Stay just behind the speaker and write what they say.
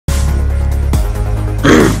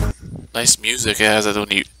Nice music it has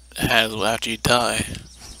when you has after you die.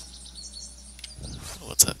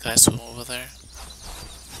 What's that guy swimming over there?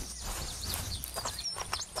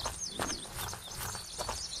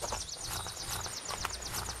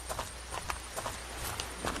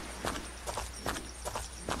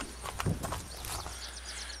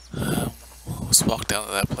 Let's walk down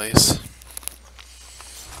to that place.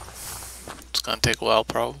 It's gonna take a while,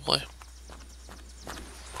 probably.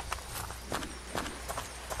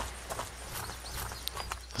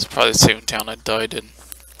 It's probably the same town I died in.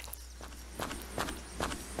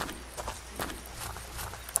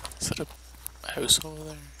 Is that a house over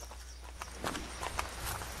there?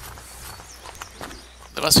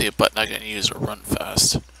 There must be a button I can use to run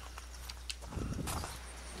fast.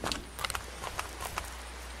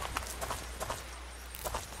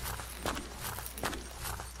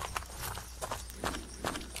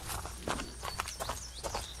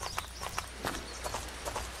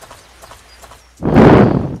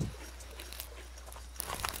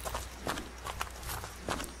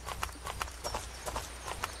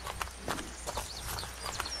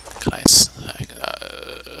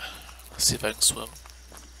 Let's see if I can swim.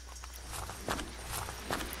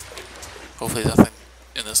 Hopefully nothing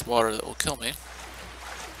in this water that will kill me.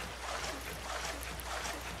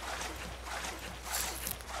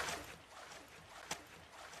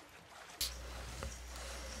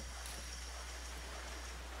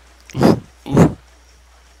 Ooh.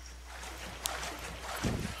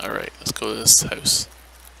 Alright, let's go to this house.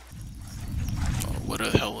 Or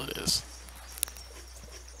whatever the hell it is.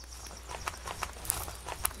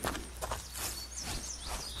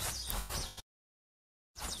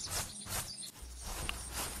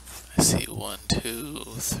 I see 1, 2,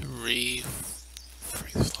 3.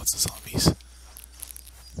 Freak, there's lots of zombies.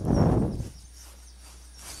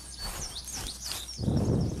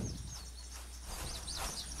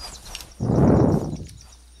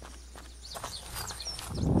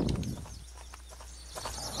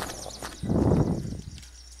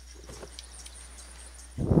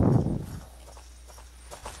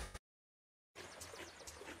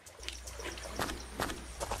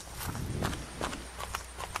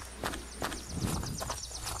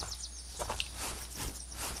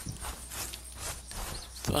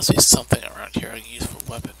 There must be something around here I can use for a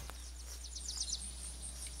weapon.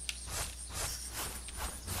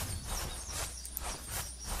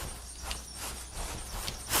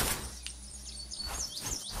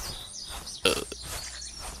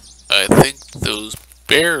 I think those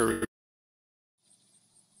bears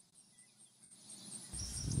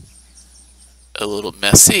a little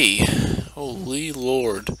messy. Holy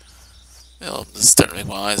Lord. Well, I'm just starting to make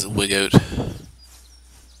my eyes wig out.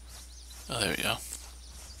 Oh, there we go.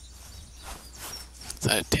 Is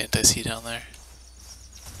that a tent I see down there?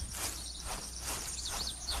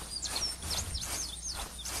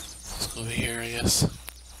 Let's go over here, I guess.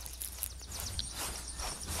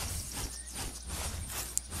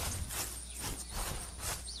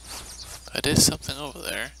 That is something over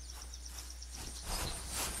there.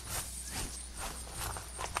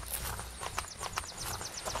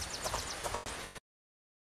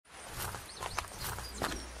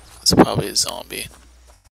 It's probably a zombie.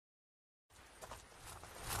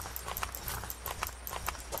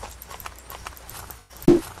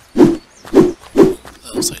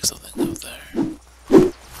 That looks like something up there.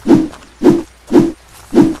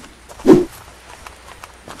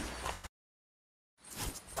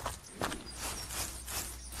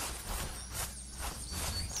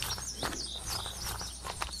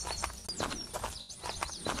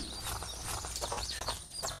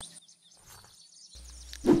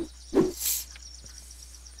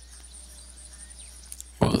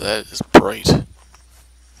 Oh, that is bright.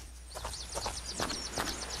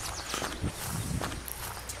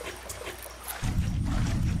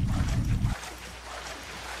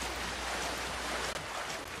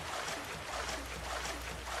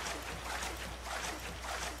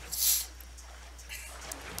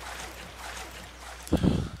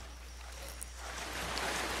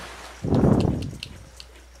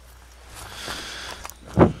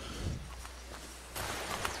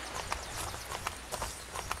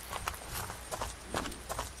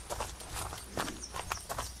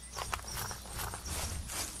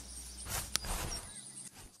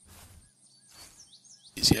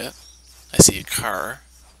 Yet. I see a car.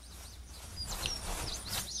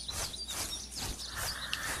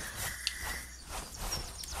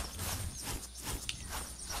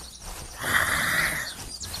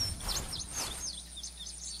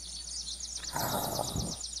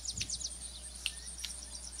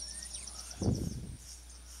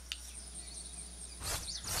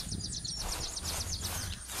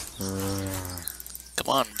 Come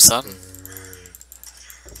on, son.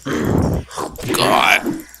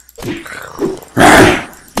 God.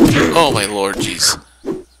 Oh my lord, jeez.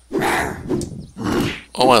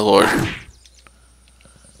 Oh my lord.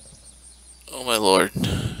 Oh my lord.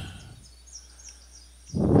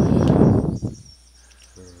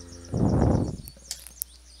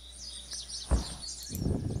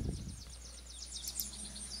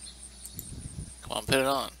 Come on, put it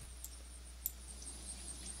on.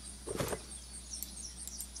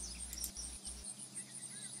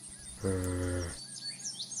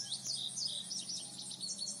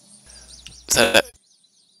 Is that it?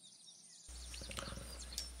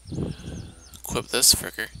 Equip this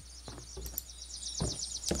fricker.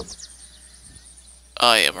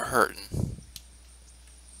 I am hurting.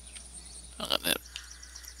 I'm gonna.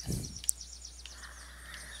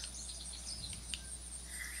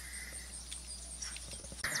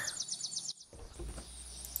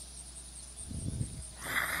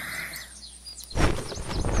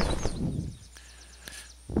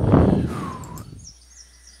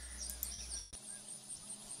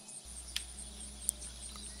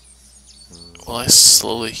 Will I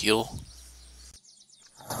slowly heal?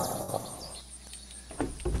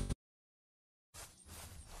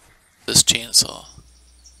 This chainsaw.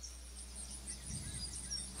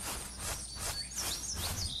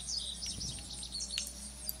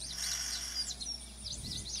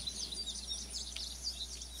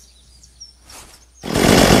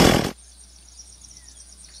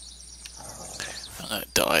 I'm gonna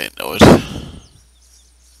die, I know it.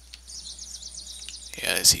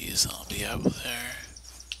 Yeah, I see a zombie out there.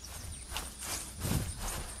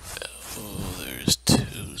 Oh, there's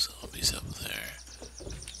 2 zombies up there.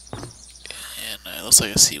 And it looks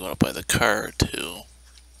like I see one up by the car, too.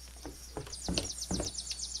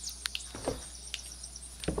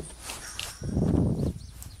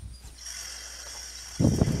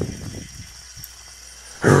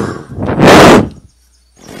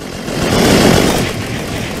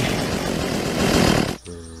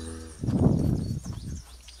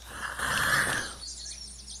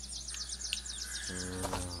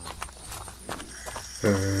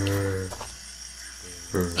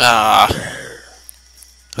 Ah! I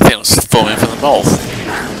think it was foaming from the mouth.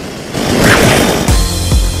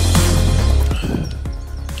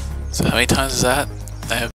 So how many times is that? I have